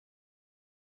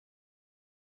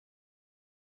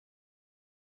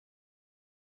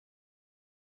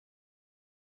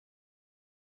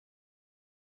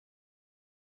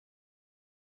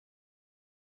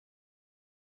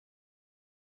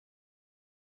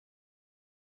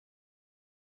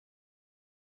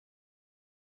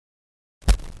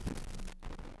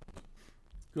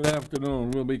Good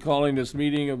afternoon. We'll be calling this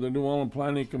meeting of the New Ulm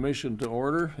Planning Commission to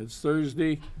order. It's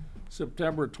Thursday,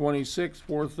 September 26,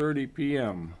 4:30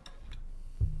 p.m.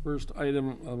 First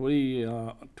item,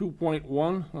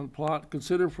 2.1 on plot.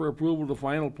 Consider for approval the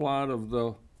final plot of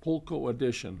the Polko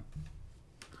addition.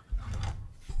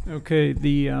 Okay,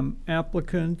 the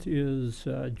applicant is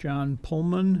John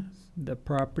Pullman. The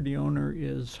property owner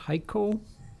is Heiko.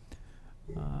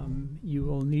 You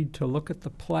will need to look at the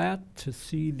plat to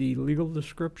see the legal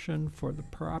description for the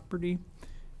property.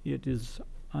 It is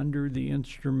under the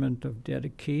instrument of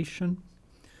dedication.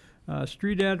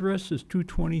 Street address is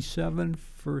 227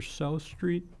 First South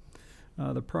Street.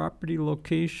 The property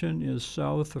location is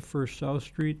south of First South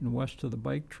Street and west of the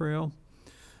bike trail.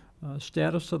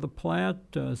 Status of the plat,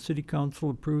 City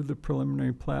Council approved the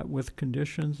preliminary plat with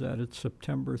conditions at its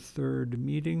September 3rd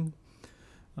meeting.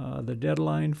 The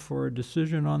deadline for a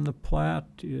decision on the plat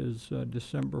is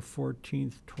December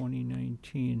 14th,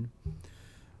 2019.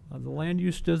 The land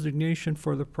use designation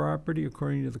for the property,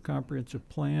 according to the comprehensive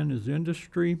plan, is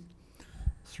industry.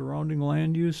 Surrounding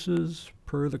land uses,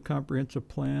 per the comprehensive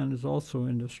plan, is also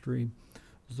industry.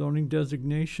 Zoning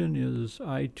designation is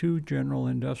I-2, General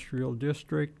Industrial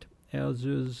District, as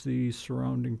is the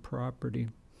surrounding property.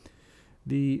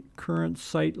 The current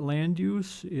site land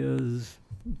use is,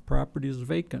 property is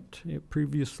vacant. It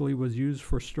previously was used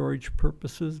for storage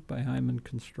purposes by Hyman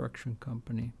Construction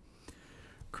Company.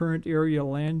 Current area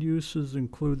land uses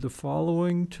include the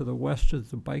following. To the west is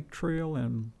the bike trail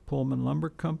and Pullman Lumber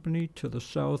Company. To the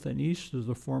south and east is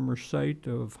the former site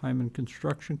of Hyman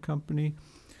Construction Company.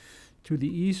 To the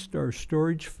east are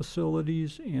storage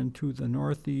facilities, and to the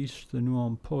northeast, the New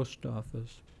Ulm Post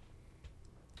Office.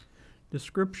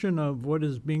 Description of what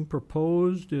is being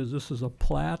proposed is this is a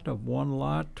plat of one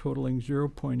lot totaling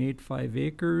 0.85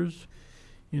 acres,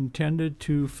 intended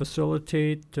to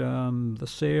facilitate the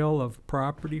sale of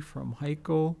property from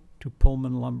Heiko to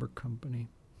Pullman Lumber Company.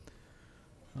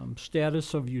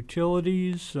 Status of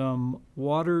utilities,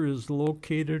 water is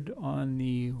located on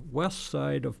the west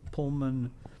side of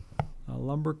Pullman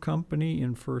Lumber Company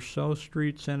in First South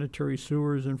Street. Sanitary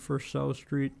sewers in First South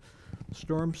Street.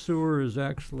 Storm sewer is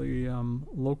actually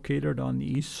located on the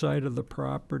east side of the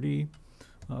property,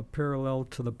 parallel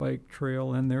to the bike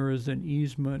trail, and there is an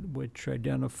easement which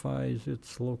identifies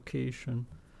its location.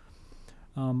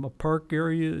 A park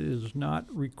area is not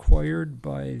required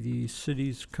by the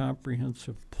city's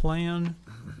comprehensive plan.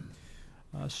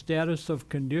 Status of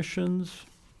conditions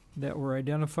that were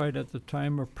identified at the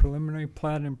time of preliminary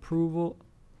plat approval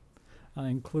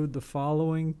include the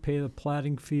following. Pay the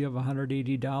platting fee of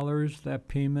 $180. That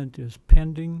payment is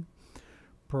pending.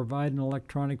 Provide an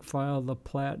electronic file of the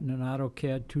plat in an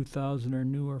AutoCAD 2000 or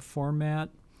newer format.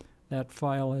 That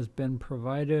file has been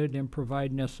provided, and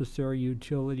provide necessary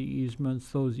utility easements.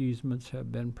 Those easements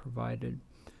have been provided.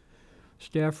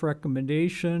 Staff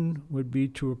recommendation would be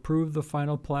to approve the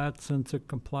final plat since it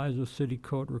complies with city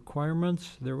code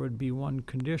requirements. There would be one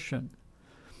condition.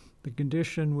 The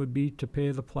condition would be to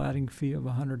pay the platting fee of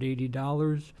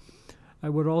 $180. I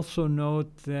would also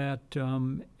note that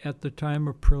at the time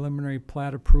of preliminary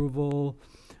plat approval,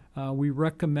 we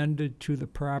recommended to the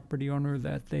property owner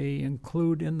that they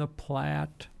include in the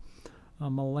plat a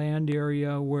land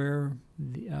area where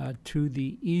to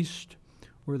the east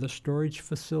where the storage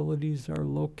facilities are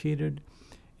located,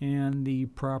 and the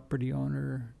property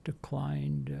owner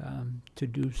declined to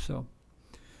do so.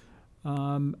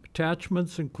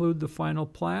 Attachments include the final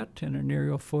plat and an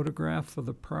aerial photograph of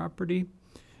the property,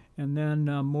 and then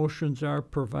motions are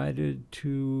provided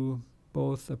to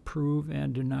both approve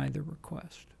and deny the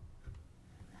request.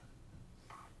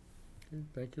 Okay,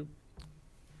 thank you.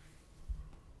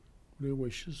 What are your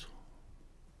wishes?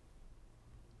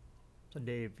 So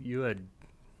Dave,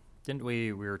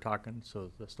 we were talking, so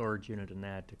the storage unit and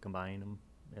that, to combine them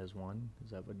as one?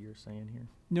 Is that what you're saying here?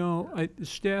 No,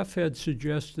 staff had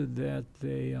suggested that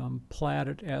they plat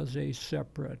it as a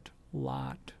separate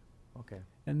lot. Okay.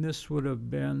 And this would have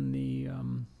been the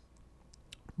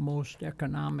most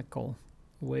economical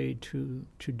way to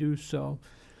do so.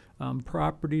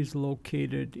 Properties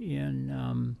located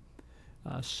in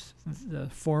the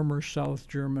former South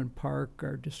German Park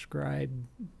are described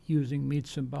using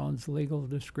meets and bounds legal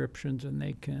descriptions,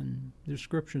 and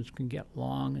descriptions can get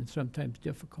long and sometimes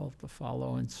difficult to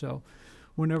follow. And so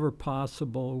whenever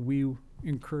possible, we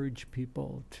encourage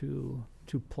people to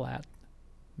plat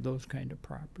those kind of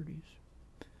properties.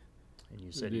 And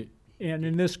you said And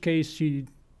in this case, he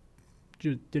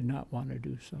did not want to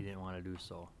do so. you didn't want to do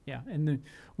so. Yeah, and then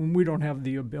when we don't have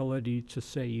the ability to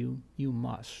say you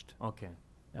must. Okay.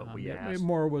 But we asked. It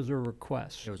more was a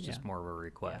request. It was just more of a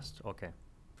request. Okay.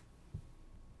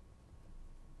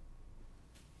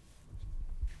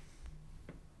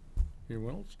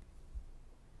 Anyone else?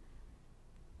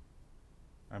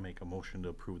 I make a motion to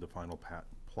approve the final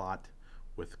plot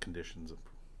with conditions.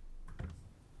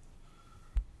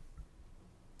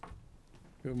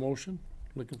 We have a motion?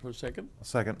 Looking for a second?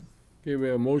 Second. Okay, we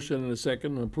have a motion and a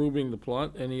second approving the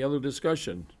plot. Any other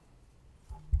discussion?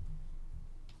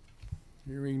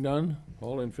 Hearing none.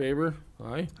 All in favor?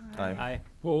 Aye. Aye.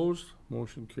 Opposed?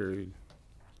 Motion carried.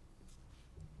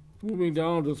 Moving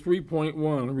down to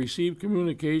 3.1, receive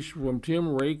communication from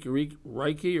Tim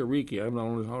Reiki, I don't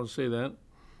know how to say that.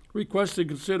 Requested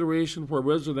consideration for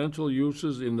residential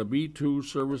uses in the B2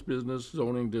 Service Business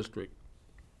Zoning District.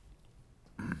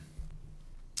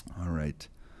 All right.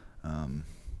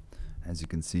 As you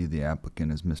can see, the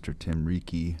applicant is Mr. Tim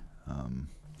Reiki.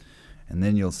 And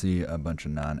then you'll see a bunch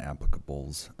of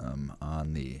non-applicables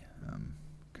on the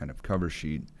kind of cover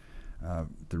sheet.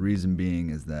 The reason being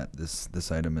is that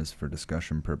this item is for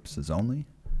discussion purposes only.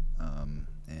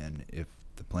 And if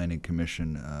the Planning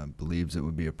Commission believes it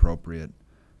would be appropriate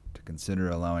to consider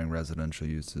allowing residential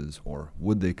uses, or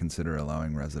would they consider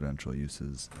allowing residential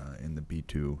uses in the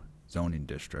B2 zoning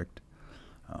district,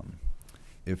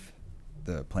 if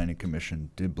the Planning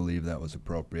Commission did believe that was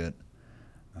appropriate,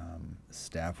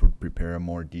 staff would prepare a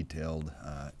more detailed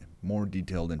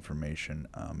information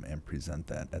and present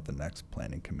that at the next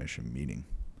Planning Commission meeting.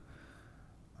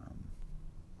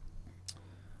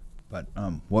 But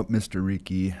what Mr.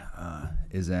 Reiki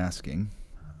is asking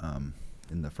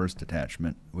in the first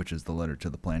attachment, which is the letter to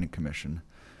the Planning Commission,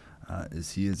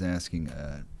 is he is asking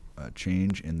a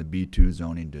change in the B2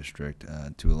 zoning district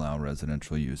to allow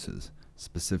residential uses.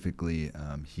 Specifically,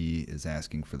 he is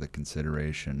asking for the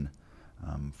consideration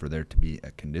for there to be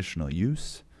a conditional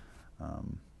use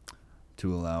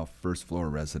to allow first floor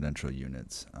residential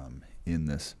units in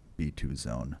this B2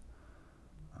 zone.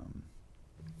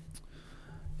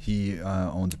 He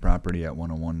owns a property at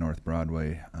 101 North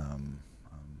Broadway,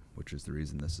 which is the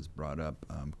reason this is brought up.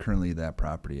 Currently, that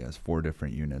property has 4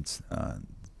 different units. The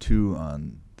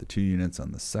 2 units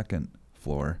on the second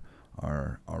floor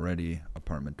are already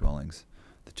apartment dwellings.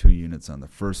 The 2 units on the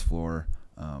first floor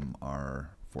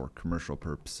are for commercial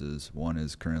purposes. One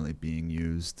is currently being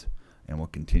used and will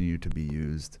continue to be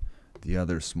used. The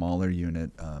other smaller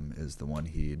unit is the one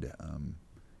he'd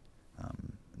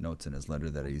notes in his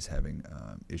letter that he's having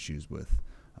issues with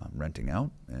renting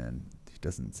out, and he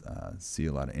doesn't see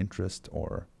a lot of interest,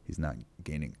 or he's not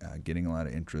getting a lot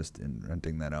of interest in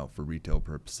renting that out for retail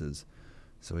purposes.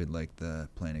 So he'd like the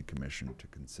Planning Commission to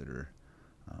consider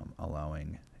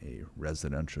allowing a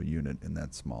residential unit in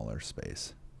that smaller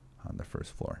space on the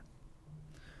first floor.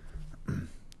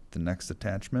 The next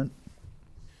attachment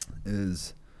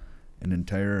is an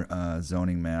entire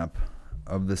zoning map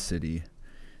of the city.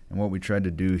 And what we tried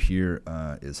to do here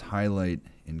is highlight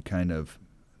in kind of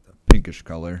a pinkish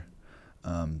color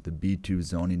the B2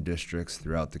 zoning districts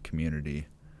throughout the community.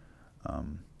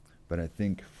 But I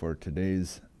think for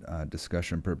today's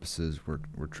discussion purposes,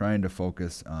 we're trying to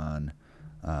focus on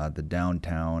the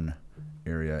downtown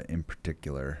area in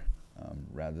particular,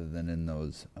 rather than in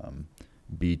those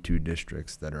B2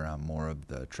 districts that are on more of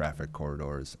the traffic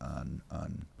corridors on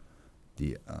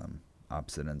the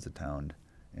opposite ends of town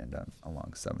and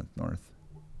along 7th North.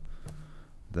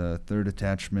 The third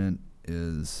attachment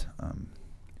is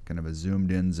kind of a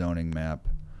zoomed in zoning map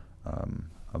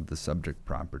of the subject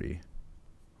property.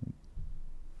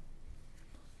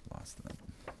 Lost that.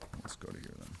 Let's go to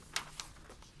here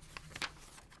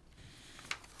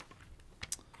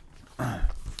then.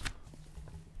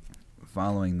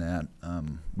 Following that,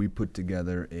 we put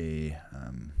together a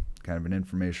kind of an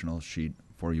informational sheet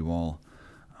for you all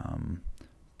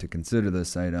to consider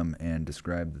this item and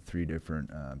describe the 3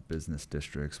 different business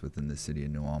districts within the city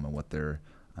of New Ulm and what their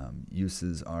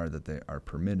uses are that they are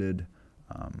permitted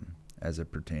as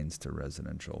it pertains to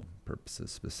residential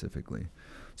purposes specifically.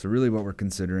 So really what we're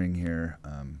considering here,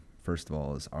 first of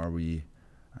all, is are we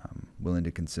willing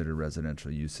to consider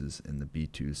residential uses in the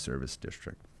B2 service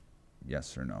district?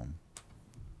 Yes or no?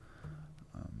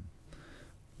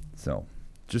 So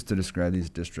just to describe these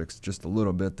districts just a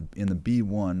little bit, in the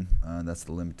B1, that's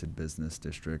the limited business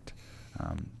district.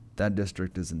 That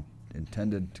district is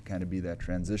intended to kind of be that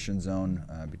transition zone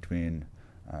between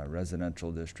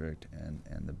residential district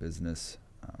and the business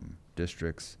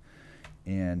districts,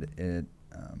 and it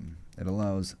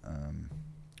allows,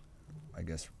 I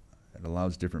guess, it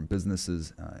allows different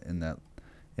businesses in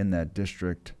that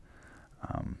district,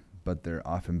 but they're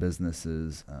often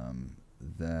businesses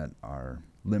that are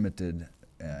limited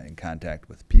in contact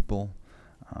with people.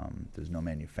 There's no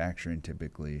manufacturing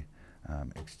typically,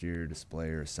 exterior display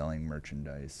or selling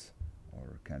merchandise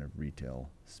or kind of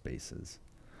retail spaces.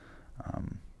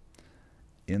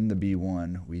 in the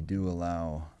B1, we do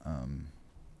allow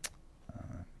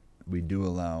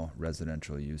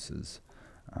residential uses.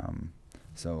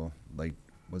 So like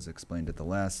was explained at the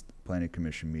last planning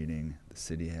commission meeting, the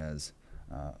city has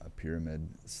a pyramid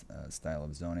style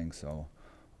of zoning, so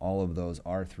all of those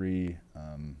R3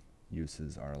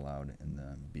 uses are allowed in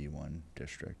the B1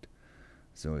 district.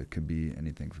 So it could be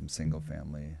anything from single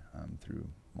family through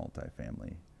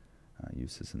multifamily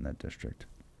uses in that district.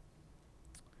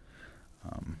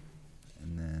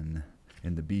 And then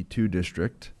in the B2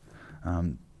 district,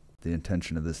 the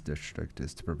intention of this district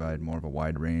is to provide more of a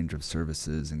wide range of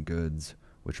services and goods,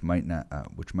 which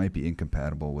might be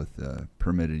incompatible with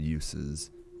permitted uses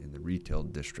in the retail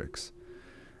districts.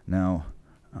 Now,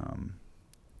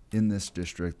 in this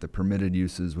district, the permitted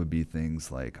uses would be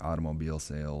things like automobile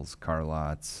sales, car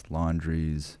lots,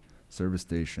 laundries, service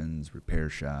stations, repair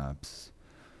shops,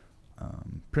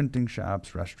 printing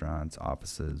shops, restaurants,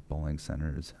 offices, bowling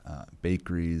centers,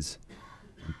 bakeries,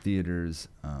 and theaters,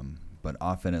 but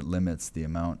often it limits the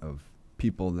amount of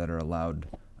people that are allowed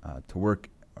to work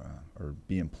or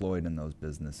be employed in those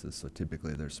businesses. So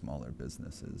typically they're smaller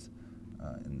businesses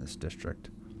in this district.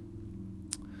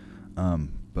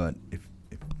 But if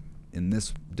in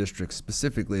this district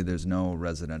specifically, there's no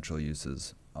residential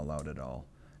uses allowed at all,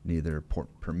 neither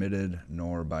permitted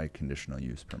nor by conditional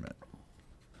use permit.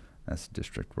 That's the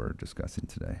district we're discussing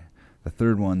today. The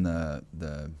third one, the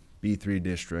B3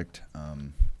 district,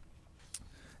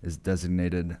 is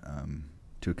designated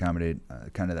to accommodate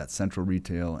kind of that central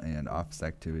retail and office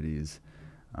activities,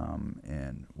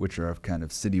 and which are of kind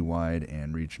of citywide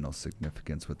and regional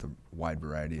significance with a wide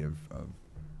variety of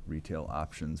retail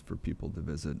options for people to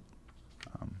visit.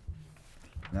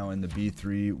 Now in the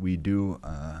B3, we do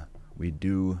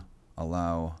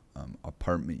allow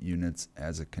apartment units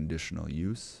as a conditional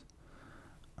use.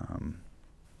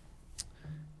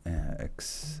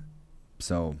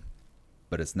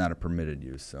 But it's not a permitted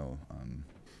use. So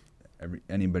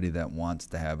anybody that wants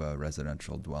to have a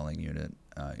residential dwelling unit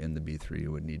in the B3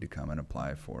 would need to come and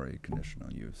apply for a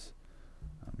conditional use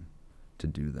to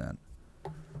do that.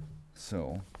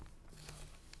 So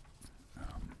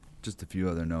just a few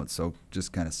other notes. So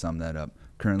just kind of sum that up.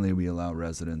 Currently, we allow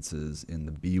residences in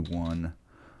the B1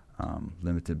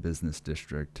 limited business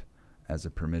district as a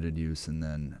permitted use, and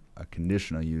then a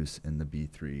conditional use in the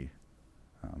B3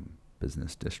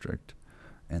 business district.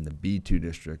 And the B2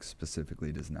 district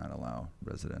specifically does not allow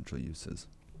residential uses.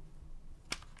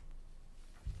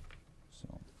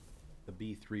 So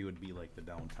The B3 would be like the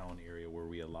downtown area where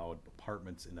we allowed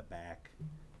apartments in the back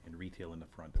and retail in the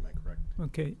front, am I correct?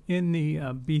 Okay, in the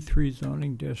B3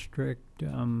 zoning district,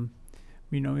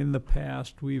 in the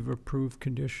past, we've approved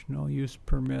conditional use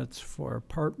permits for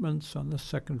apartments on the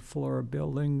second floor of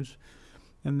buildings.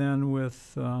 And then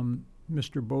with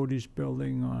Mr. Bodie's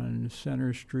building on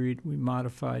Center Street, we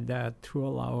modified that to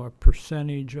allow a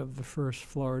percentage of the first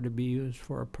floor to be used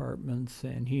for apartments,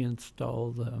 and he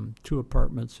installed 2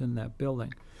 apartments in that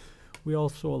building. We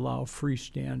also allow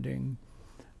freestanding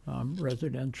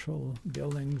residential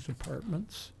buildings,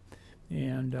 apartments,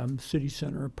 and city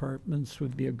center apartments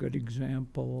would be a good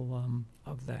example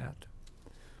of that.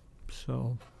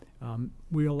 So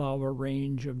we allow a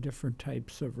range of different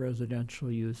types of residential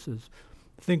uses.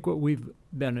 I think what we've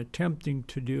been attempting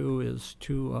to do is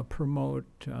to promote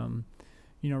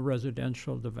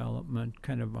residential development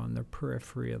kind of on the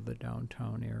periphery of the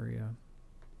downtown area.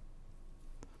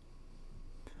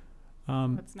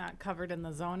 It's not covered in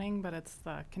the zoning, but it's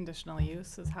the conditional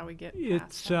use is how we get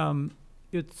past that.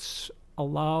 It's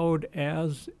allowed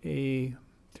as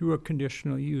through a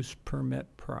conditional use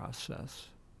permit process.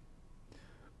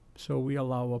 So we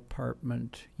allow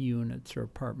apartment units or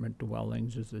apartment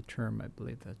dwellings is the term I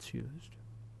believe that's used.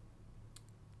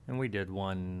 And we did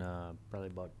one probably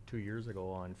about 2 years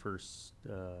ago on First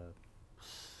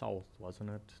South, wasn't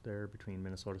it, there between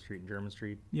Minnesota Street and German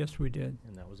Street? Yes, we did.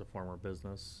 And that was a former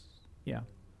business. Yeah,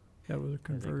 that was a I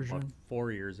think conversion. about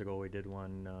 4 years ago, we did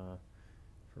one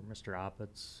for Mr.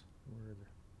 Oppitz.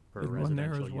 For a Did one there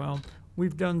residential as well. unit.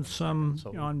 We've done some So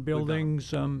on we've done-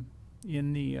 buildings in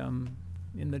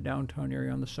the downtown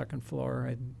area on the second floor.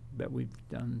 I bet we've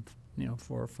done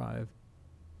 4 or 5.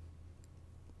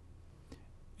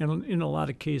 And in a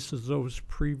lot of cases, those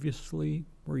previously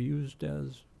were used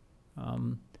as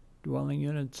dwelling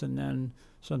units, and then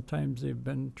sometimes they've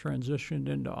been transitioned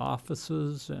into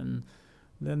offices, and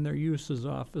then their use as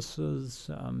offices,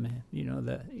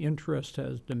 the interest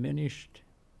has diminished,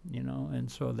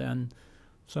 and so then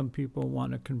some people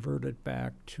want to convert it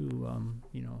back to,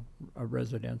 a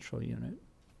residential unit.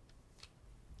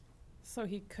 So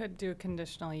he could do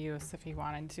conditional use if he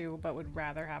wanted to, but would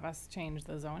rather have us change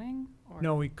the zoning? Or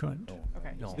No, we couldn't.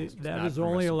 Okay. No. That not is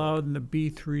only permissible. allowed in the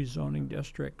B3 zoning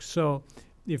district. So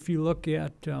if you look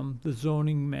at the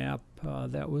zoning map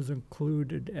that was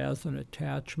included as an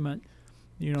attachment,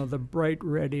 you know, the bright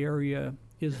red area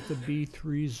is the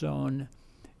B3 zone,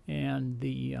 and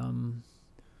the, I'm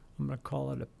going to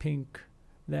call it a pink,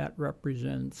 that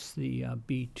represents the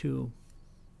B2.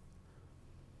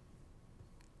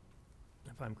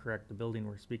 If I'm correct, the building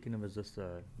we're speaking of is this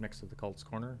next to the Cults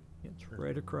Corner? It's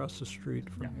right across the street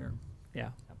from Yeah. here.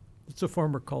 Yeah. Yep. It's a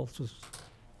former Cultus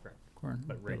Correct. corner.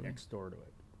 But right building. next door to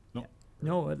it.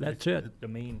 No, that's it. The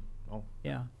main, oh,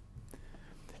 Yeah.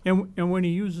 And when he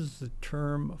uses the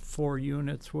term 4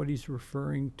 units, what he's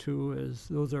referring to is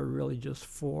those are really just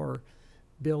 4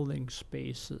 building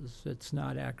spaces. It's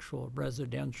not actual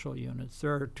residential units.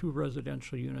 There are 2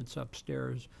 residential units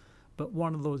upstairs, but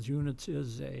one of those units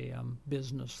is a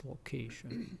business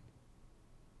location.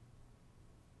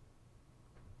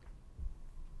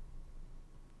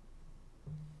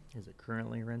 is it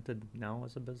currently rented now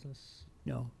as a business?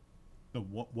 No, The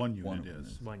one unit One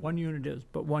is one unit is,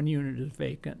 but one unit is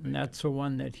vacant, and that's the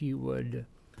one that he would,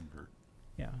 convert.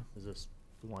 yeah. Is this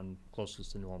the one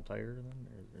closest to New Ulm Tire then?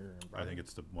 Or I think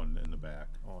it's the one in the back,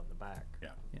 Oh, in the back. Yeah.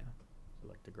 Yeah. Is it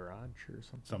like the garage or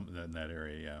something? something in that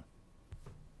area, yeah.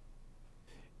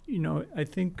 You know, I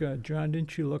think, John,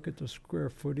 didn't you look at the square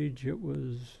footage? It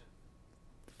was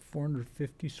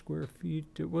 450 square feet.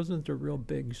 It wasn't a real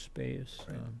big space.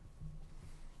 Right.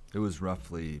 It was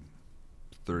roughly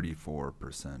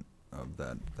 34% of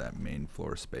that main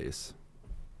floor space.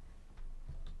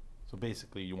 So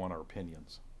basically, you want our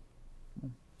opinions.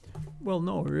 Well,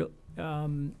 no,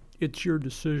 it's your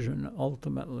decision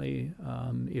ultimately.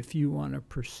 If you want to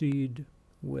proceed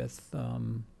with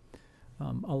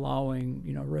allowing,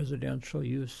 you know, residential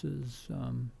uses,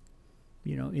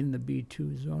 you know, in the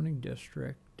B2 zoning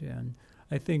district. And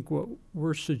I think what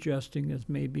we're suggesting is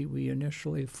maybe we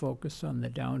initially focus on the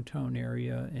downtown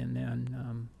area and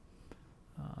then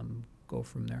go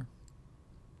from there.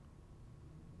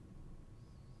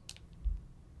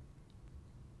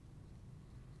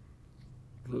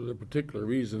 For the particular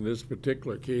reason, this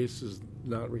particular case is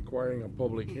not requiring a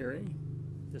public hearing?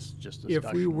 This is just If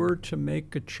discussion. we were to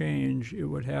make a change, it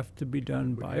would have to be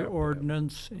done Would by have to have-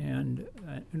 ordinance, and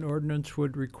an ordinance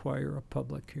would require a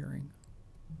public hearing.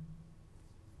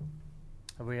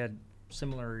 Have we had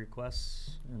similar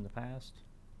requests in the past?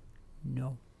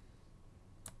 No.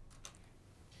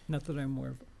 Not that I'm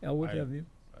aware of. Elwood, I- have you?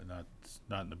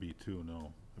 Not in the B2,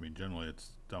 no. I mean, generally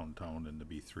it's downtown in the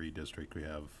B3 district we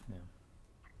have. Yeah.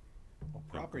 Well,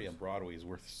 property on Broadway is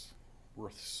worth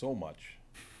so much.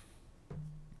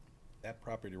 That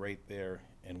property right there,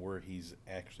 and where he's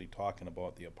actually talking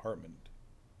about the apartment,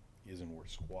 isn't worth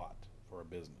squat for a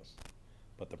business.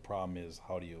 But the problem is,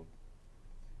 how do you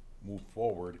move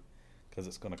forward? Because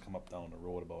it's going to come up down the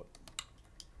road about,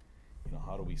 you know,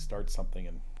 how do we start something,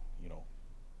 and you know,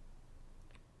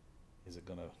 is it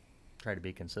going to? Try to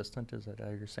be consistent, is that how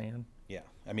you're saying? Yeah,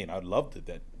 I mean, I'd love that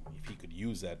if he could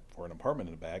use that for an apartment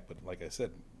in the back, but like I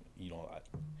said, you know,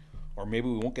 or maybe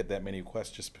we won't get that many requests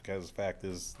just because the fact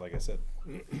is, like I said,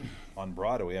 on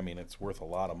Broadway, I mean, it's worth a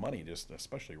lot of money, just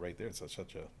especially right there. It's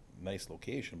such a nice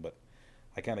location, but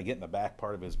I kind of get in the back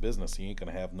part of his business. He ain't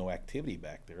gonna have no activity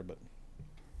back there, but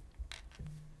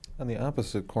On the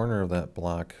opposite corner of that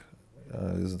block,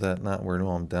 is that not where New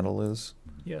Ulm Dental is?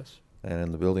 Yes. And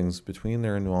in the buildings between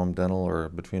there and New Ulm Dental, or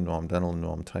between New Ulm Dental and New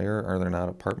Ulm Tire, are there not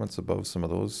apartments above some of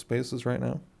those spaces right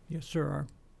now? Yes, there are.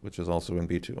 Which is also in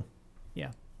B2? Yeah.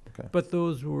 Okay. But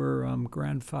those were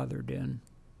grandfathered in.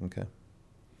 Okay,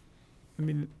 I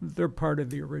mean, they're part of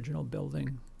the original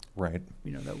building, right.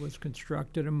 you know, that was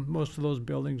constructed, and most of those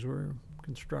buildings were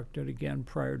constructed again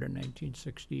prior to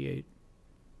 1968.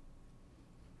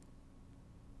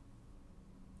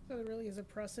 So there really is a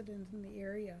precedent in the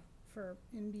area for,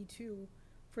 in B2,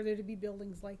 for there to be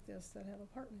buildings like this that have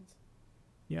apartments.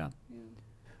 Yeah. Yeah.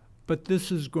 But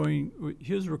this is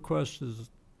his request is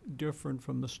different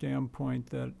from the standpoint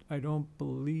that I don't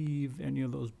believe any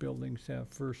of those buildings have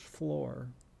first floor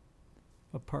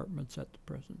apartments at the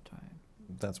present time.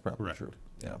 That's probably Correct. true.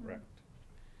 Yeah. correct.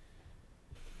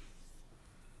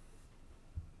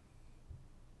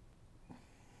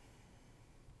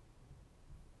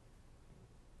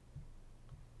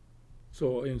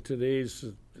 So in today's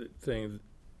thing,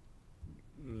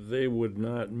 they would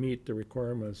not meet the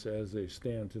requirements as they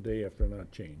stand today if they're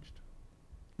not changed.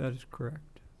 That is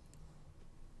correct.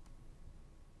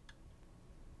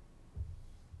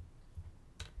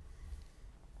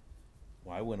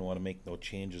 Well, I wouldn't wanna make no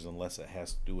changes unless it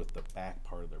has to do with the back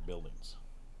part of their buildings.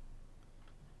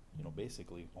 You know,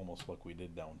 basically, almost like we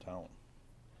did downtown.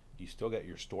 You still got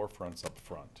your storefronts up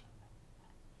front.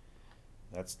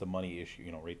 That's the money issue,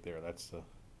 you know, right there, that's the,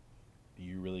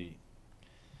 you really,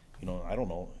 you know, I don't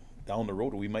know, down the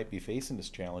road, we might be facing this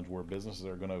challenge where businesses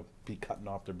are gonna be cutting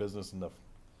off their business in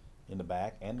the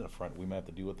back and in the front. We might have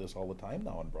to deal with this all the time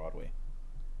now on Broadway.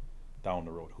 Down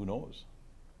the road, who knows?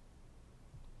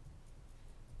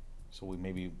 So we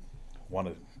maybe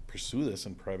wanna pursue this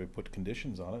and probably put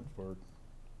conditions on it for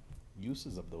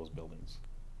uses of those buildings.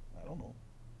 I don't know.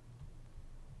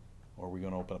 Or are we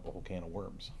gonna open up a whole can of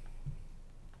worms?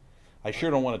 I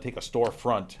sure don't wanna take a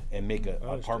storefront and make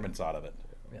apartments out of it.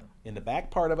 Yeah. In the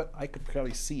back part of it, I could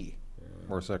probably see.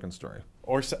 Or second story.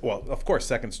 Or, well, of course,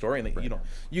 second story, and you know,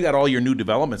 you got all your new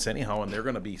developments anyhow, and they're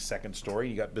gonna be second story,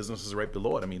 you got businesses right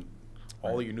below it. I mean,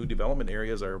 all of your new development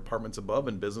areas are apartments above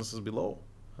and businesses below.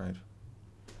 Right.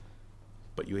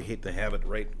 But you hate to have it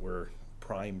right where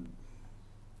prime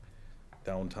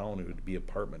downtown, it would be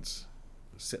apartments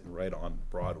sitting right on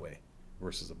Broadway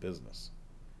versus a business.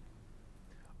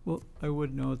 Well, I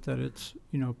would note that it's,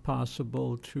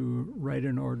 possible to write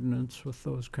an ordinance with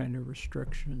those kind of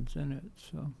restrictions in it,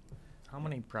 so. How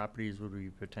many properties would we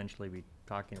potentially be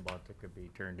talking about that could be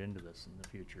turned into this in the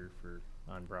future for,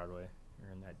 on Broadway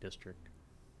or in that district?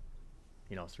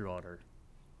 Throughout our,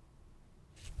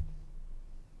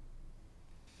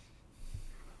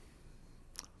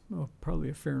 Well, probably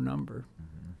a fair number.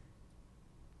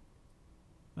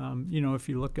 If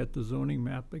you look at the zoning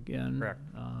map again. Correct.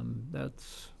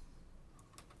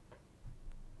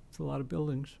 It's a lot of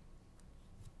buildings.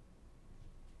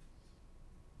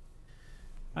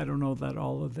 I don't know that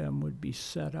all of them would be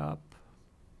set up,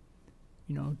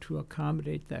 to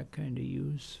accommodate that kind of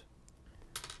use.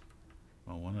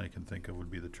 Well, one I can think of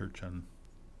would be the church on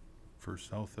First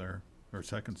South there, or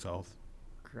Second South,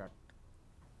 correct.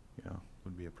 Yeah.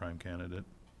 would be a prime candidate.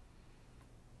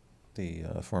 The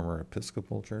former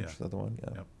Episcopal Church, Yeah. is that the one? Yeah.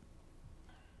 Yep.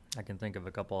 I can think of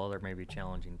a couple other maybe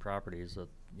challenging properties that,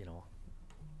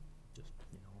 just,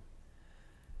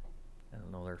 I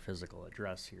don't know their physical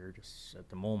address here just at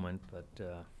the moment, but,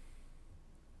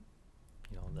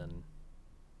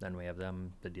 then we have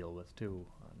them to deal with too,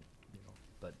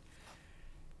 but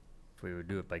if we would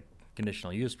do it by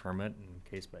conditional use permit and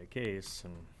case by case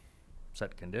and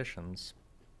set conditions,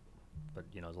 but,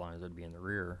 as long as it'd be in the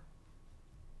rear.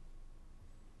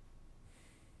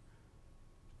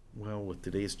 Well, with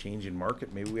today's changing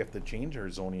market, maybe we have to change our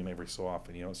zoning every so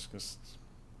often, it's just,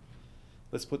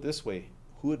 let's put it this way,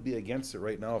 who would be against it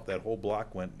right now if that whole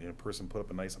block went and a person put up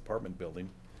a nice apartment building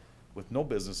with no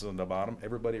businesses on the bottom?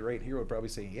 Everybody right here would probably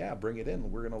say, yeah, bring it in,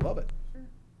 we're gonna love it.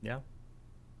 Yeah.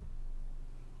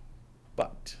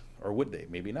 But, or would they?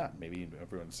 Maybe not. Maybe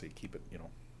everyone would say, keep it,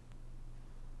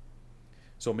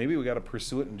 So maybe we gotta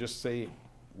pursue it and just say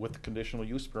with the conditional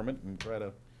use permit and try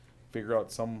to figure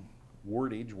out some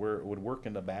wordage where it would work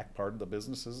in the back part of the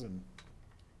businesses and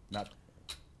not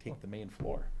take the main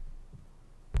floor.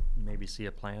 Maybe see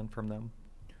a plan from them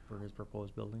for his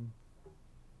proposed building.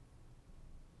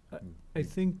 I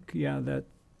think, that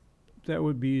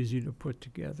would be easy to put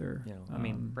together.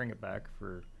 Bring it back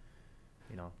for,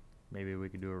 maybe we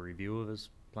could do a review of his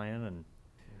plan and.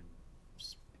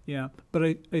 Yeah, but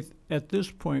I at this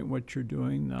point, what you're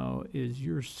doing now is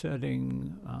you're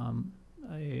setting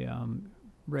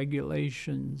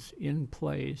regulations in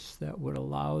place that would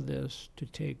allow this to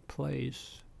take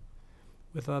place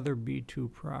with other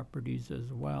B2 properties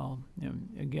as well. And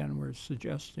again, we're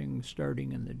suggesting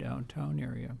starting in the downtown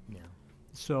area. Yeah.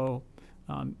 So,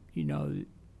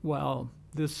 while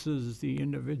this is the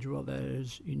individual that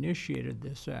has initiated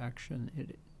this action,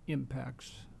 it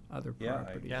impacts other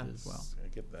properties as well. I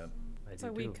get that. I So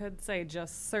do we too. could say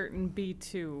just certain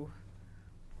B2,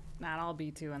 not all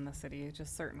B2 in the city,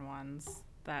 just certain ones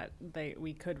that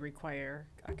we could require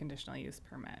a conditional use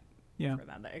permit Yeah, for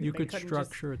them. you They could couldn't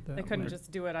structure it that They way. couldn't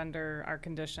just do it under our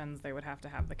conditions, they would have to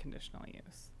have the conditional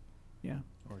use. Yeah,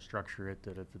 Or structure it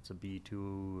that if it's a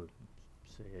B2,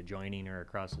 say adjoining or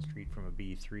across the street from a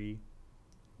B3.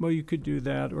 well, you could do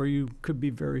that, or you could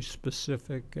be very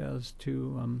specific as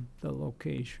to the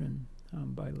location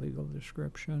by legal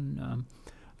description.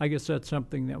 I guess that's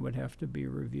something that would have to be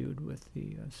reviewed with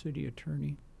the city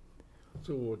attorney.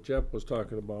 So what Jeff was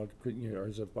talking about,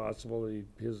 is it possible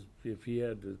if he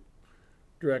had to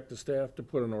direct the staff to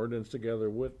put an ordinance together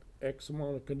with X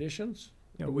amount of conditions?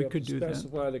 Yeah, Do we have could to do that.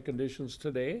 Specify the conditions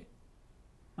today?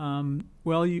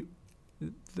 Well,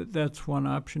 that's one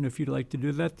option if you'd like to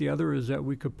do that. The other is that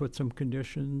we could put some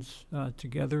conditions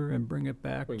together and bring it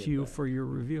back Bring to it you back. for your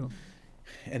review.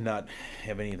 and not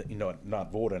have any,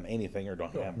 not vote on anything or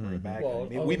don't have it back. Well, I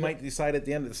mean, we might decide at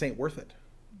the end that this ain't worth it.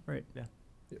 Right. You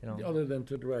know, Other than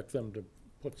to direct them to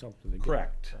put something together.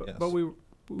 Correct. Yes. But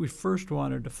we first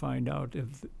wanted to find out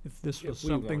if this was If we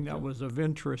something want that to. was of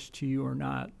interest to you or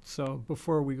not. So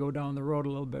before we go down the road a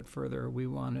little bit further, we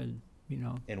wanted,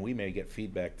 And we may get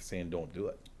feedback saying don't do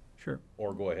it, sure,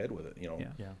 or go ahead with it, yeah.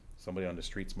 yeah. Somebody on the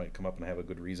streets might come up and have a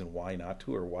good reason why not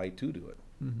to, or why to do it.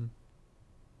 Mm-hmm.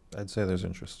 I'd say there's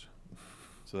interest.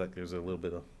 So that there's a little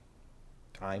bit of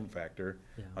time factor.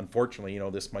 Yeah. Unfortunately,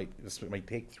 this might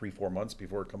take 3-4 months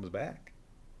before it comes back.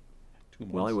 2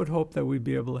 months. Well, I would hope that we'd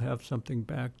be able to have something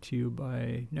back to you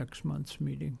by next month's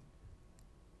meeting.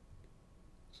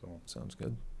 So, Sounds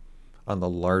good. On the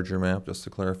larger map, just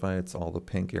to clarify, it's all the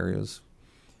pink areas.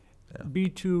 Yeah.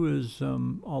 B2 is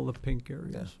all the pink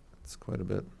areas. It's quite a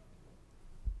bit.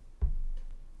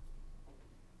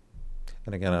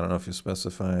 And again, I don't know if you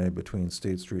specify between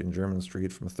State Street and German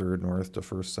Street from 3rd North to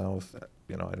 1st South.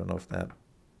 I don't know if that,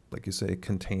 like you say,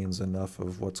 contains enough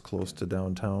of what's close to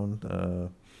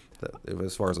downtown,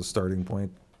 as far as a starting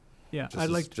point. Yeah, Just I'd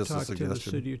a- like to just a talk to the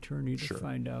suggestion. city attorney to Sure.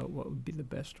 find out what would be the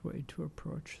best way to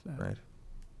approach that. Right.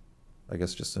 I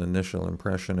guess just an initial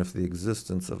impression, if the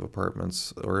existence of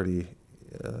apartments already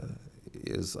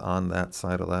is on that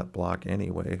side of that block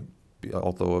anyway,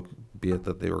 although be it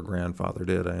that they were grandfathered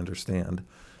in, I understand.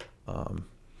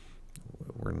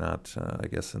 We're not, I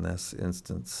guess in this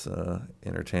instance,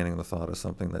 entertaining the thought of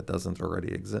something that doesn't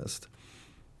already exist.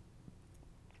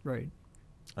 Right.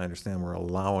 I understand we're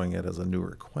allowing it as a new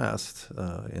request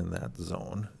in that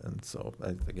zone, and so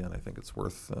I think it's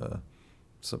worth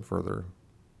some further,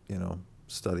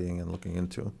 studying and looking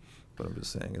into. But I'm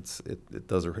just saying it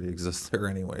does already exist there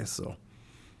anyway. So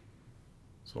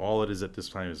all it is at this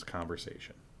time is a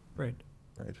conversation. Right.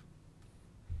 right,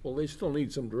 Well, they still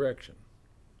need some direction.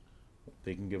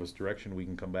 They can give us direction, we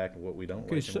can come back with what we don't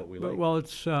Okay, like and so, what we but, like. well,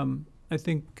 it's, I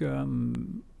think,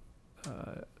 the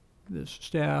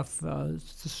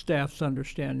staff's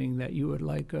understanding that you would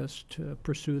like us to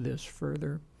pursue this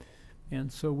further.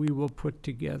 And so we will put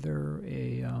together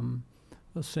a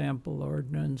sample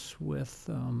ordinance with,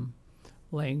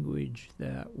 language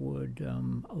that would,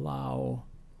 allow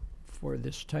for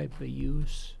this type of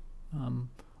use, on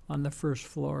the first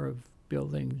floor of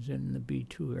buildings in the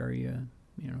B2 area,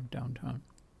 downtown.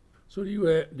 So do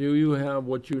you have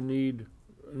what you need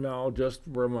now just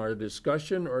from our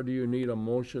discussion, or do you need a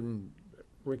motion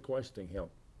requesting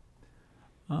help?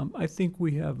 I think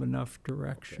we have enough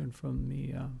direction from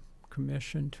the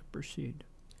commission to proceed.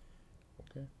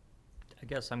 Okay. I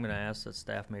guess I'm gonna ask that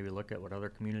staff maybe look at what other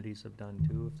communities have done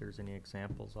too, if there's any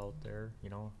examples out there,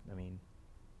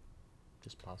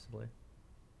 just possibly.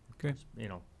 Okay.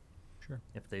 Sure.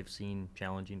 If they've seen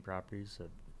challenging properties that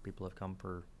people have come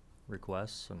for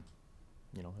requests and,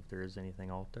 if there is anything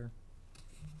out there.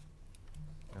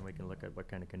 And we can look at what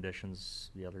kind of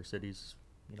conditions the other cities,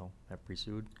 have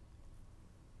pursued.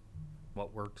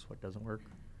 What works, what doesn't work.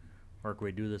 Or could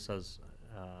we do this as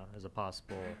a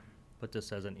possible, put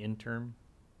this as an interim,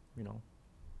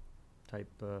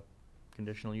 type,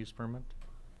 conditional use permit?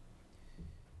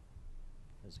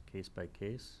 As a case by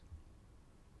case?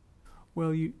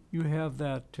 Well, you have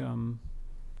that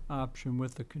option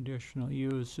with the conditional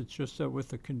use. It's just that with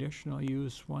the conditional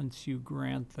use, once you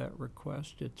grant that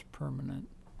request, it's permanent.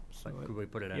 So But could we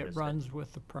put it it as, runs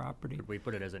with the property. could we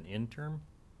put it as an interim?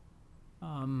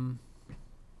 Um,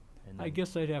 And I then-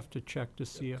 guess I'd have to check to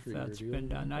see if 3-year that's deal? been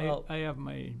done. Well- I have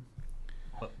my,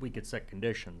 But we could set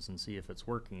conditions and see if it's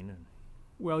working and,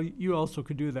 well, you also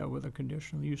could do that with a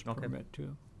conditional use Okay. permit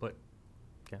too.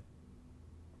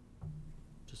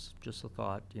 just a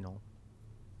thought,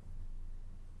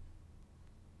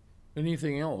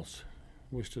 Anything else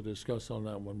wish to discuss on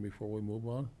that one before we move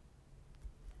on?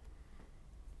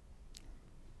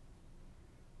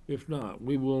 If not,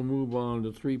 we will move on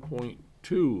to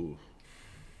 3.2.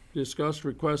 Discuss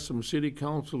requests from city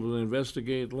council to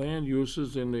investigate land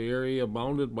uses in the area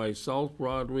bounded by South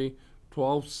Broadway,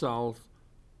 12 South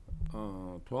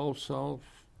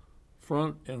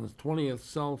Front and 20th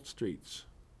South Streets.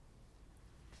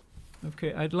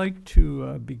 Okay, I'd like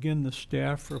to begin the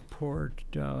staff report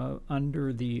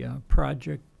under the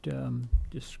project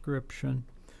description.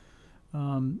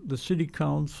 The city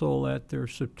council at their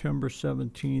September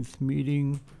 17th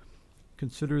meeting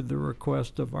considered the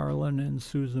request of Arlen and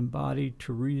Susan Body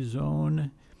to rezone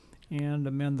and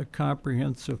amend the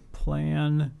comprehensive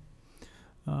plan.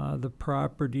 The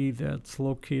property that's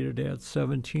located at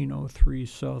 1703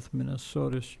 South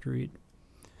Minnesota Street.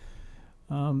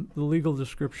 The legal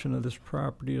description of this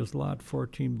property is Lot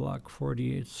 14, Block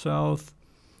 48 South.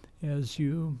 As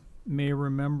you may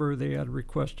remember they had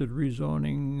requested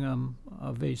rezoning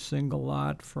of a single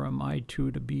lot from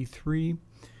I-2 to B3,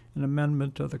 an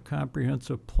amendment of the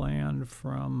comprehensive plan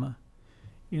from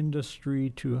industry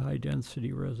to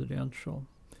high-density residential.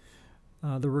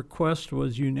 The request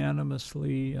was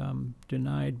unanimously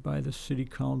denied by the City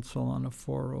Council on a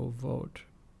 4-0 vote.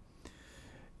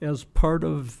 As part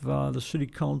of the City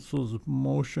Council's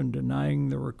motion denying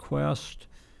the request,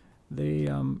 they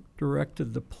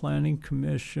directed the Planning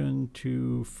Commission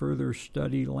to further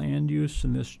study land use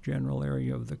in this general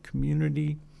area of the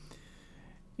community.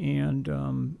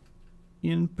 And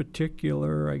in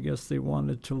particular, I guess they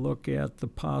wanted to look at the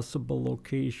possible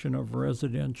location of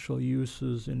residential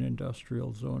uses in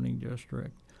industrial zoning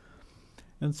district.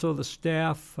 And so the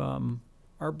staff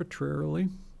arbitrarily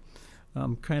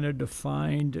kind of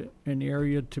defined an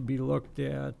area to be looked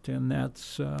at, and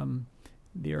that's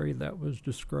the area that was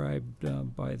described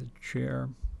by the chair.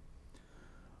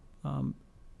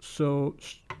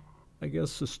 I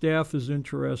guess the staff is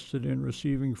interested in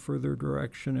receiving further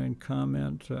direction and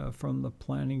comment from the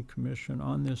Planning Commission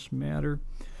on this matter.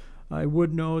 I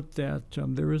would note that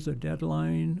there is a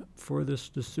deadline for this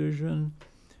decision,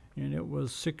 and it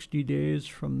was 60 days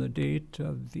from the date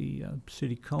of the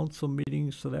City Council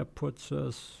meeting, so that puts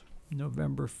us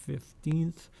November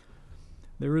 15th.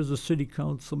 There is a City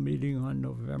Council meeting on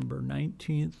November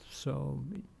 19th, so,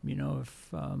 you know,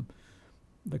 if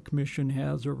the commission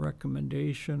has a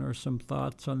recommendation or some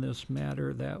thoughts on this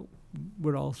matter,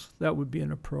 that would be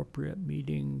an appropriate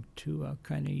meeting to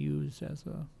kind of use as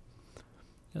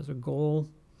a goal.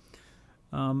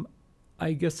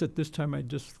 I guess at this time I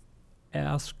just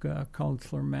ask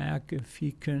Councillor Mack if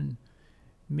he can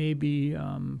maybe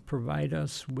provide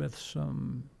us with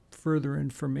some further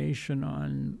information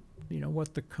on, you know,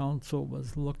 what the council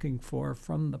was looking for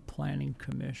from the Planning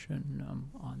Commission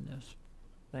on this.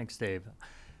 Thanks, Dave.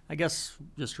 I guess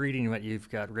just reading what you've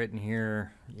got written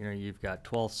here, you know, you've got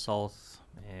 12th South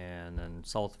and then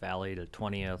South Valley to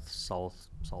 20th South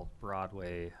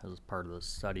Broadway as part of the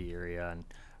study area. And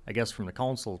I guess from the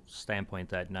council standpoint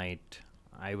that night,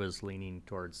 I was leaning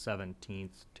towards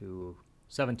 17th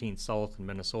South and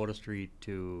Minnesota Street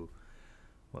to,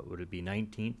 what would it be,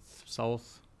 19th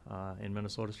South in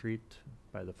Minnesota Street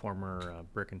by the former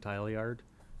brick and tile yard.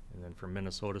 And then from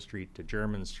Minnesota Street to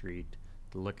German Street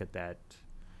to look at that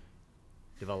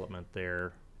development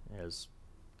there, as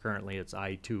currently it's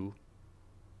I-2.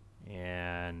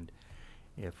 And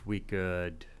if we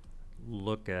could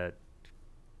look at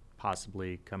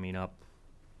possibly coming up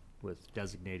with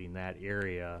designating that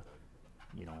area,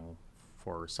 you know,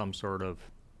 for some sort of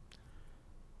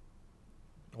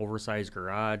oversized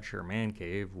garage or man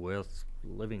cave with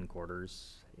living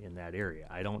quarters in that area.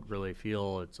 I don't really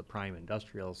feel it's a prime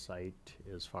industrial site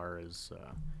as far as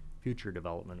future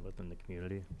development within the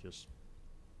community, just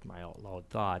my out loud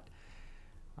thought.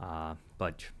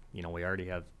 But, you know, we already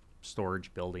have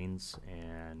storage buildings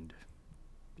and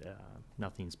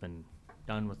nothing's been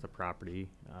done with the property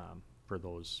for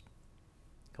those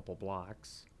couple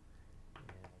blocks.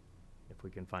 And if we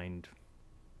can find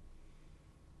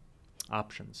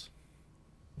options,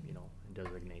 you know, and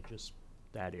designate just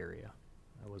that area.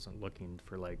 I wasn't looking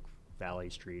for like Valley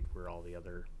Street where all the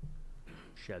other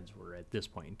sheds were at this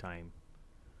point in time.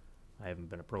 I haven't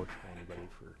been approached by anybody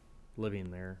for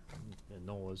living there and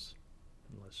knows,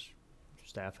 unless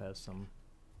staff has some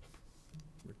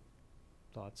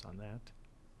thoughts on that.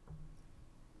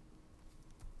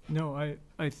 No,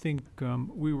 I think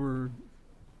we were,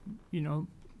 you know,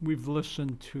 we've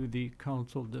listened to the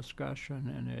council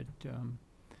discussion, and it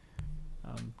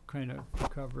kind of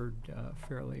covered a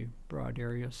fairly broad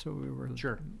area, so we were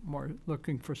Sure. more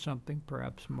looking for something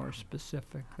perhaps more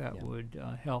specific that Yeah. would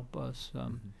help us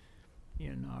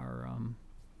in our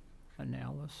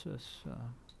analysis.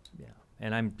 Yeah,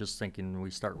 and I'm just thinking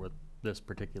we start with this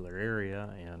particular area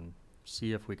and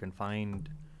see if we can find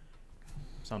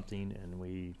something and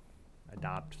we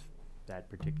adopt that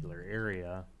particular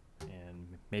area.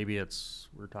 And maybe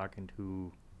we're talking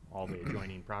to all the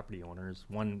adjoining property owners.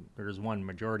 There's one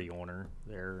majority owner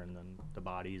there, and then the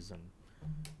bodies, and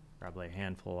probably a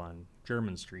handful on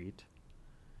German Street.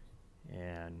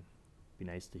 And be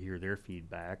nice to hear their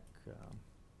feedback. And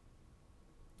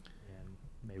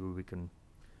maybe we can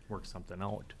work something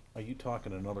out. Are you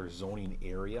talking another zoning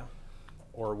area,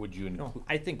 or would you include? No,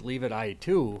 I think leave it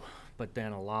I-2, but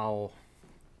then allow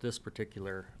this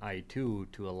particular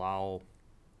I-2 to allow,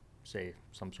 say,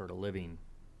 some sort of living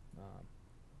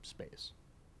space.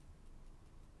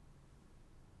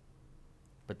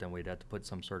 But then we'd have to put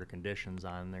some sort of conditions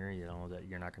on there, you know, that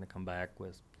you're not going to come back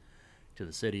to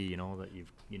the city, you know, that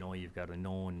you've got a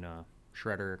known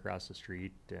shredder across the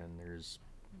street, and there's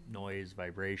noise,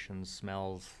 vibrations,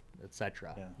 smells,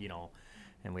 etc. Yeah. You know,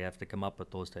 and we have to come up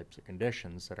with those types of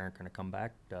conditions that aren't going to come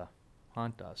back to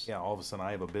haunt us. Yeah, all of a sudden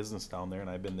I have a business down there and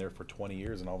I've been there for 20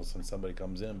 years and all of a sudden somebody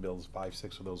comes in, builds 5,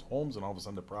 6 of those homes and all of a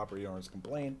sudden the property owners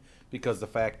complain because the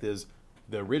fact is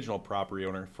the original property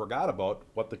owner forgot about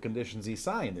what the conditions he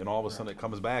signed and all of a sudden it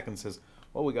comes back and says,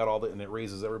 well, we got all that, and it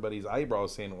raises everybody's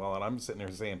eyebrows saying, well, and I'm sitting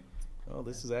there saying, well,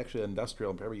 this is actually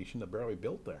industrial, and you shouldn't have barely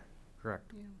built there.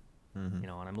 Correct. Yeah. Mm-hmm. You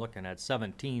know, and I'm looking at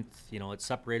 17th, you know, it's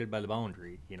separated by the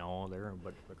boundary, you know, there,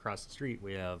 but across the street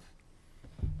we have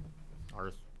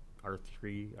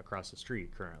R3 across the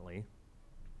street currently.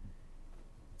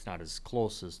 It's not as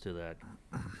close as to that,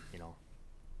 you know,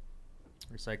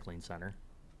 recycling center.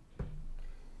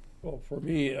 Well, for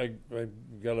me, I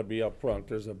gotta be upfront.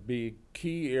 There's a big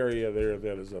key area there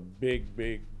that is a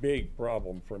big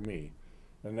problem for me,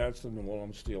 and that's the New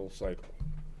Ulm Steel cycle.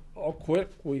 How quick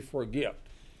we forget.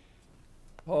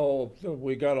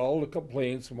 We got all the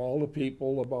complaints from all the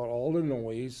people about all the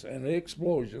noise and the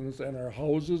explosions, and our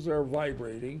houses are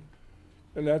vibrating,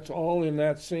 and that's all in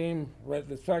that same. Right,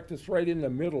 the fact it's right in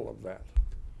the middle of that.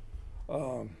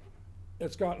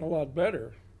 It's gotten a lot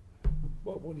better.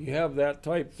 But when you have that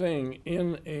type thing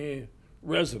in a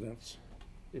residence,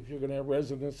 if you're gonna have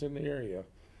residents in the area,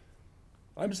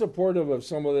 I'm supportive of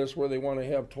some of this where they wanna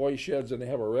have toy sheds and they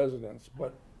have a residence,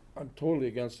 but I'm totally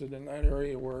against it in that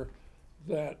area where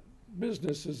that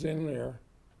business is in there.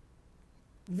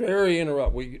 Very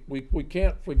interrupt. We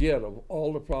can't forget of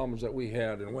all the problems that we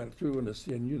had and went through in the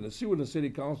city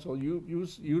council, you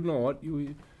know it,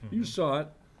 you saw it.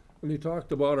 When they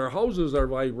talked about our houses are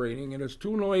vibrating and it's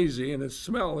too noisy and it's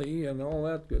smelly and all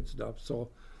that good stuff. So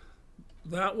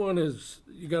that one is,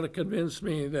 you gotta convince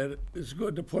me that it's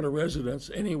good to put a residence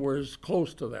anywhere as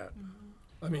close to that.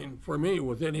 I mean, for me,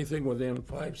 with anything within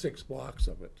 5, 6 blocks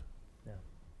of it. Yeah.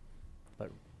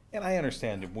 But And I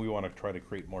understand if we want to try to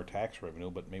create more tax revenue,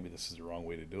 but maybe this is the wrong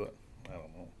way to do it. I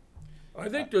don't know. I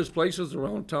think there's places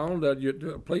around town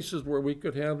that places where we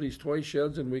could have these toy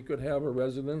sheds and we could have a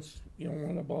residence, you know,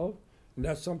 one above. And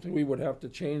that's something we would have to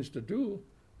change to do,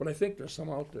 but I think there's some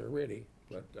out there already.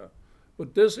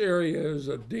 But this area is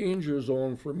a danger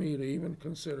zone for me to even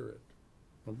consider it.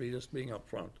 I'll be just being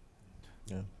upfront.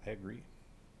 Yeah. I agree.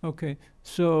 Okay,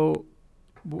 so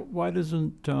why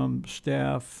doesn't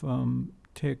staff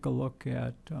take a look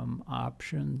at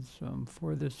options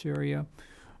for this area?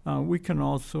 We can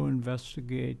also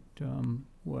investigate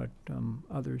what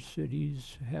other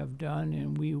cities have done,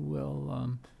 and we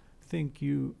will think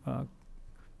you,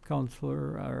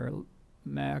 Councilor or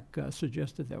Mac,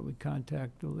 suggested that we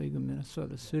contact the League of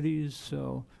Minnesota Cities.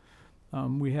 So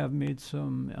we have made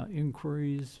some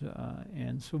inquiries,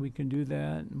 and so we can do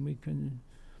that, and we can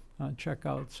check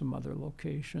out some other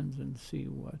locations and see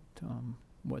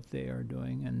what they are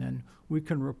doing, and then we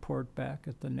can report back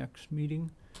at the next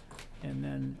meeting. And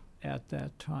then at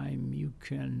that time, you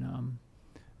can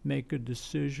make a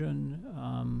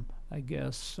decision, I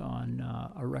guess,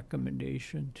 on a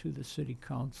recommendation to the city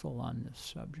council on this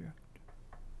subject.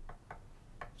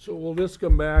 So will this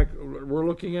come back, we're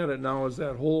looking at it now as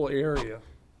that whole area.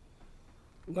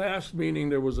 Last meeting,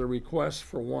 there was a request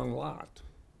for one lot.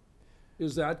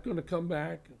 Is that gonna come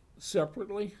back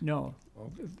separately? No,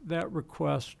 Okay. that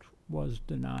request was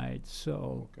denied,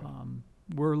 so Okay.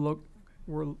 we're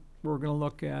gonna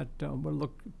look at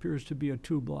what appears to be a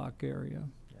 2-block area.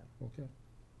 Okay.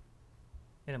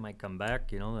 and it might come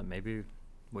back, you know, that maybe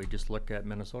we just look at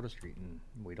Minnesota Street and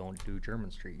we don't do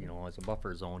German Street, you know, as a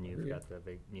buffer zone. You've Yeah. got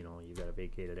you've got a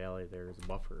vacated alley there as a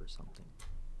buffer or something.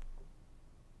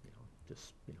 You know,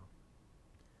 just,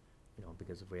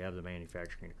 because if we have the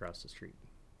manufacturing across the street,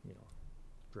 you know,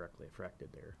 directly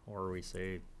affected there. Or we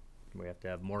say we have to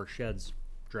have more sheds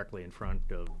directly in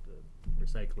front of the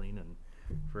recycling, and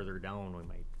further down we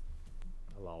might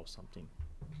allow something.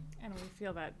 And we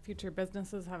feel that future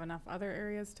businesses have enough other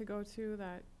areas to go to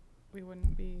that we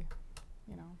wouldn't be,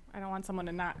 you know, I don't want someone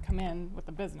to not come in with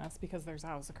a business because there's a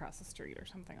house across the street or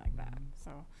something like that.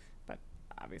 So, but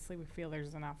obviously we feel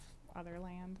there's enough other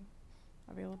land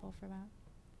available for that.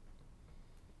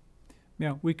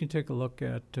 Yeah, we can take a look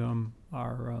at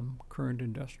our current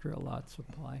industrial lot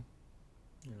supply.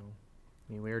 You know,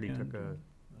 I mean, we already took a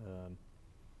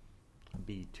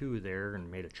B2 there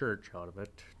and made a church out of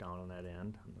it down on that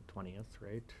end on the 20th,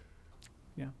 right?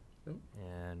 Yeah. Yep.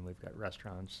 And we've got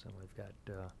restaurants and we've got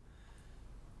a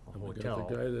And we hotel. got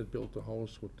the guy that built the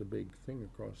house with the big thing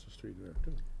across the street there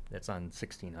too. That's on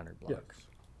 1600 blocks. Yes.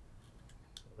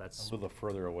 That's, A little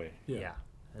further away. yeah,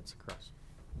 that's across,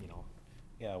 you know.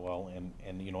 Yeah, well,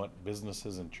 and you know what,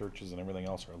 businesses and churches and everything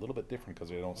else are a little bit different because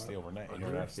they don't stay overnight, you're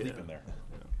not sleeping there.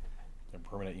 They're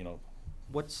permanent, you know.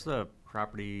 What's the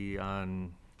property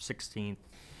on 16th,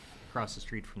 across the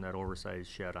street from that oversized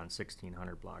shed on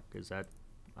 1600 block? Is that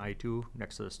I-2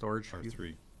 next to the storage?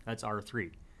 R3. That's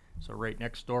R3. So right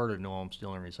next door to Noam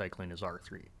Steel and Recycling is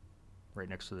R3, right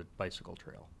next to the bicycle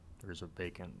trail. There's a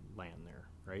vacant land there,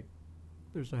 right?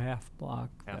 There's a half block.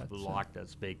 Half the that's, block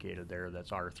that's vacated there,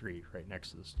 that's R3, right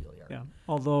next to the steel yard. Yeah,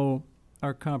 although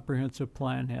our comprehensive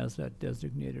plan has that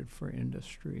designated for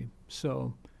industry.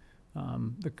 So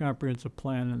the comprehensive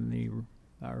plan and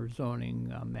our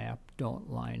zoning map don't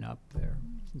line up there.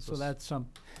 And so So that's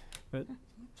but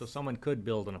So someone could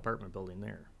build an apartment building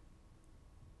there,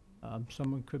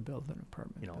 someone could build an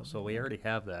apartment you know, building so we there. already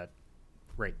have that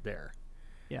right there.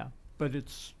 Yeah, but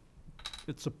it's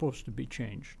supposed to be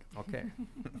changed. Okay.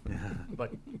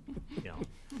 But, you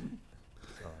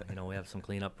know, we have some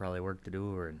cleanup probably work to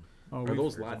do, or, Oh, Are we-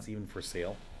 those lots even for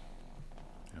sale?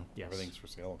 yes. Everything's for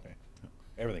sale, okay.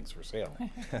 Everything's for sale.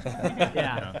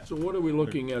 Yeah, So what are we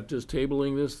looking at, just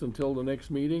tabling this until the next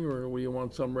meeting, or we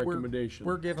want some recommendation?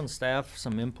 We're giving staff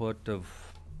some input of,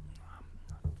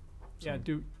 yeah,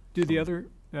 do the other,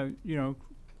 you know,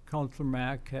 Counselor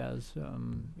Mack has,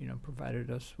 you know, provided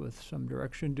us with some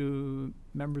direction. Do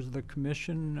members of the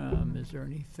commission, is there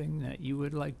anything that you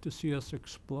would like to see us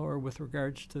explore with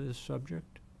regards to this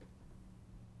subject?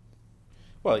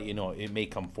 Well, you know, it may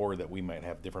come forward that we might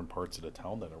have different parts of the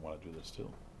town that wanna do this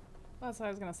too. That's what I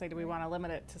was gonna say, do we wanna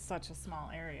limit it to such a small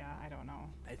area? I don't know.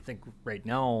 I think right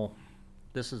now,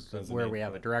 this is Doesn't where need we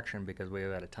have a to- direction, because we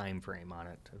have had a time frame on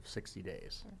it of 60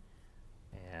 days.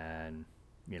 And,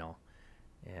 you know,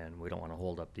 and we don't wanna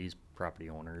hold up these property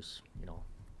owners, you know,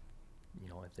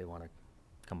 if they wanna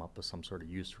come up with some sort of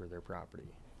use for their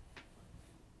property,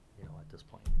 you know, at this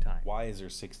point in time. Why is there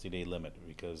 60-day limit?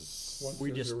 Because, Once we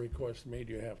there's just- a request made,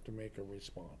 you have to make a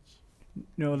response.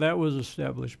 No, that was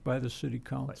established by the city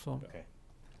council. okay,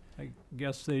 I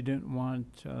guess they didn't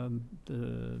want,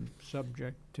 the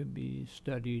subject to be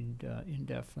studied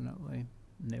indefinitely,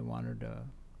 and they wanted a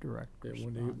direct Yeah,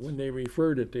 response. when they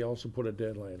referred it, they also put a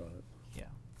deadline on it. Yeah.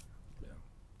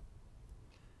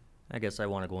 I guess I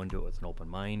wanna go into it with an open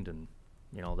mind, and,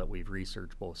 you know, that we've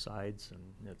researched both sides,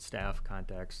 and that staff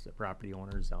contacts the property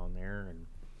owners down there, and,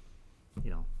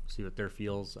 you know, see what their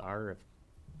feels are. If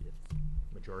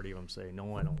majority of them say,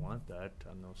 no, I don't want that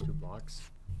on those 2 blocks,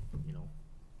 you know,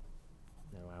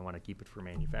 I wanna keep it for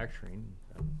manufacturing,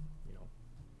 you know.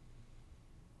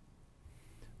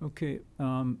 Okay,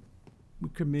 we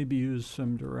could maybe use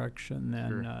some direction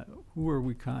then. Sure. Who are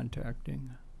we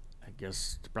contacting? I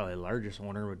guess probably the largest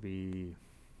owner would be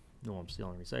Noam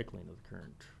Steel and Recycling of the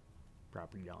current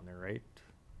property down there, right?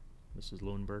 Mrs.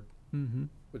 Lundberg? Mm-hmm,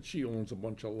 But she owns a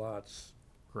bunch of lots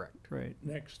Correct. right,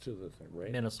 next to the thing,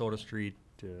 right? Minnesota Street,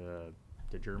 to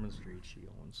German Street she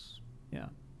owns. yeah.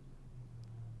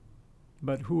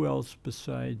 But who else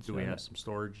besides? Do we have some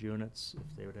storage units,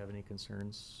 if they would have any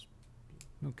concerns,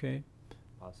 Okay,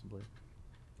 possibly?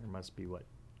 There must be, what,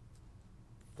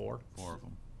 4? 4 of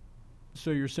them.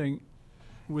 so you're saying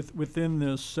within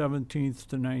this 17th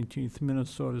to 19th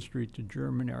Minnesota Street to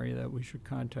German area that we should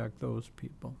contact those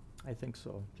people? I think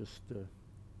so, just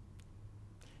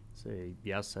say,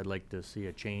 yes, I'd like to see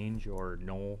a change, or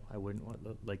no, I wouldn't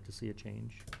like to see a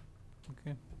change.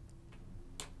 Okay,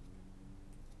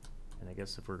 And I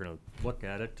guess if we're gonna look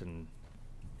at it and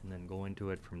then go into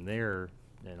it from there,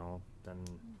 you know, then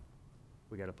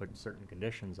we gotta put certain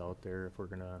conditions out there if we're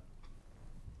gonna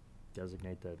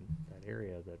designate that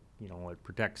area, that, you know, it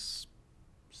protects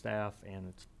staff and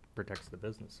it protects the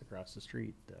business across the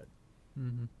street, that,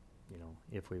 mm-hmm, you know,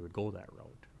 if we would go that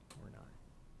route or not.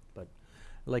 But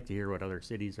I'd like to hear what other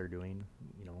cities are doing,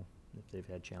 you know, if they've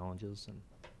had challenges, and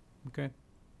okay.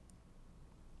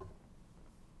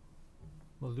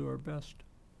 We'll do our best.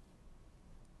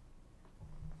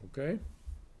 Okay,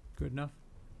 Good enough?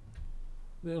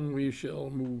 then we shall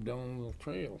move down the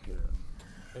trail here.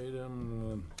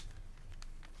 Item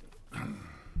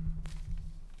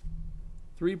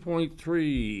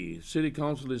 3.3, City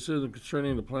Council decision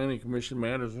concerning the Planning Commission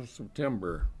matters of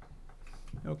September.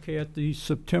 Okay, at the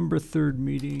September 3rd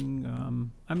meeting,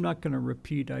 I'm not going to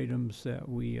repeat items that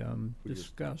we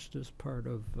discussed as part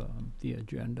of the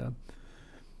agenda.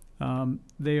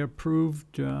 They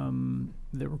approved the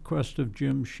request of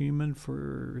Jim Sheeman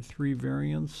for 3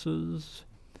 variances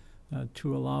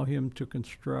to allow him to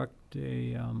construct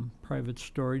a private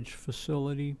storage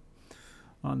facility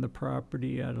on the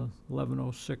property at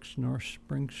 1106 North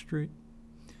Spring Street.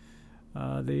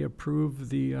 They approved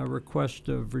the request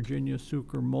of Virginia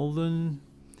Suker Molden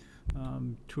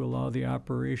to allow the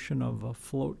operation of a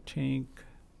float tank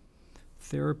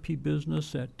therapy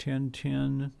business at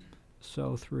 1010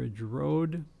 South Ridge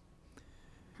Road.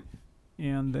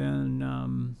 And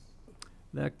then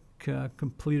that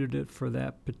completed it for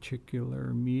that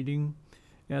particular meeting.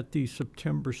 At the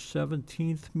September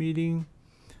 17th meeting,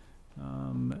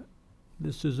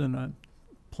 this isn't a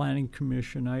planning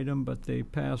commission item, but they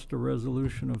passed a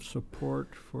resolution of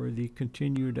support for the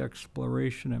continued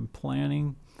exploration and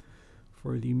planning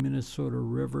for the Minnesota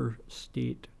River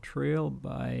State Trail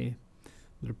by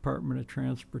the Department of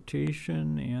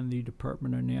Transportation and the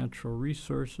Department of Natural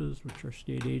Resources, which are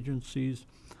state agencies,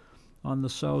 on the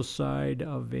south side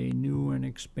of a new and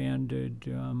expanded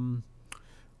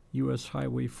US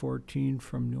Highway 14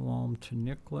 from New Ulm to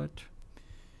Nicollet.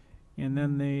 And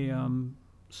then they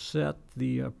set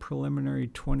the preliminary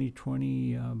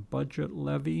 2020 budget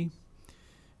levy,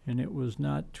 and it was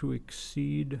not to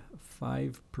exceed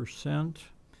 5%.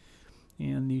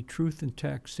 And the Truth and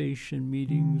Taxation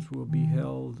meetings will be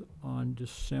held on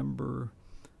December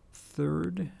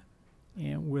 3rd,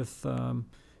 and with,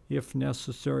 if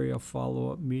necessary, a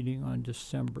follow-up meeting on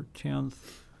December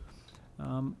 10th.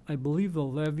 I believe the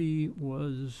levy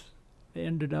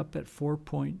ended up at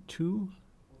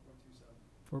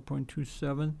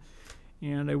 4.27,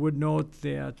 and I would note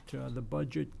that the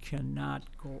budget cannot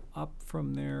go up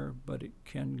from there, but it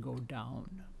can go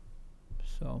down.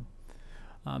 So,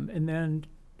 and then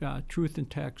truth and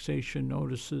taxation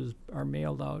notices are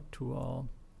mailed out to all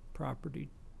property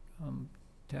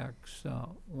tax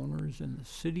owners in the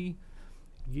city,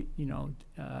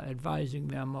 advising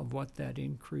them of what that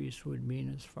increase would mean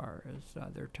as far as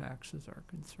their taxes are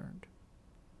concerned.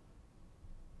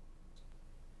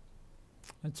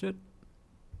 That's it.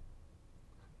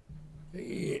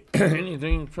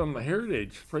 Anything from the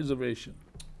Heritage Preservation?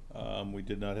 We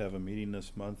did not have a meeting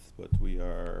this month, but we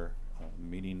are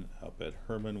meeting up at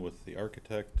Herman with the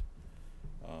architect,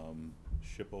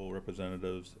 SHPO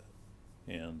representatives,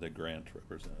 and the grant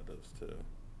representatives to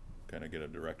kind of get a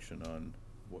direction on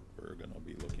what we're going to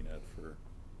be looking at for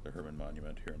the Herman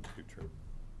Monument here in the future.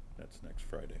 That's next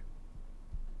Friday.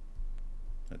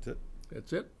 That's it.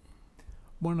 That's it?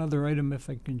 One other item, if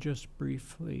I can just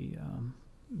briefly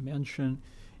mention,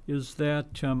 is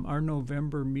that our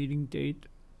November meeting date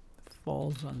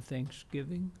falls on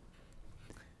Thanksgiving.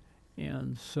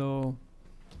 And so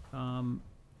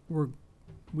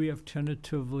we have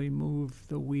tentatively moved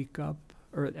the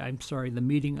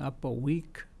meeting up a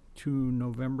week to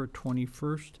November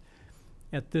 21st.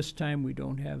 At this time, we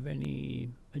don't have any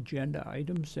agenda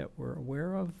items that we're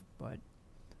aware of, but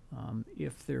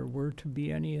if there were to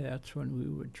be any, that's when we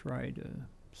would try to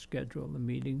schedule the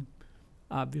meeting,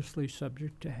 obviously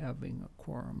subject to having a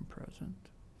quorum present.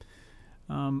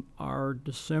 Our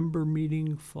December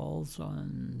meeting falls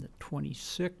on the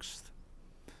 26th,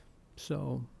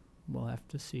 so we'll have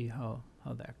to see how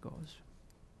that goes.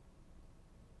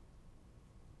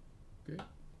 Okay.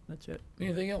 That's it.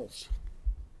 Anything else?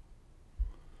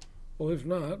 Well, if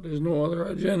not, there's no other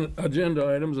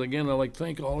agenda items. Again, I'd like to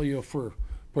thank all of you for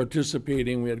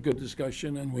participating. We had a good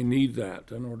discussion, and we need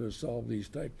that in order to solve these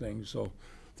type things. So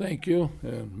thank you,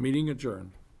 and meeting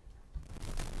adjourned.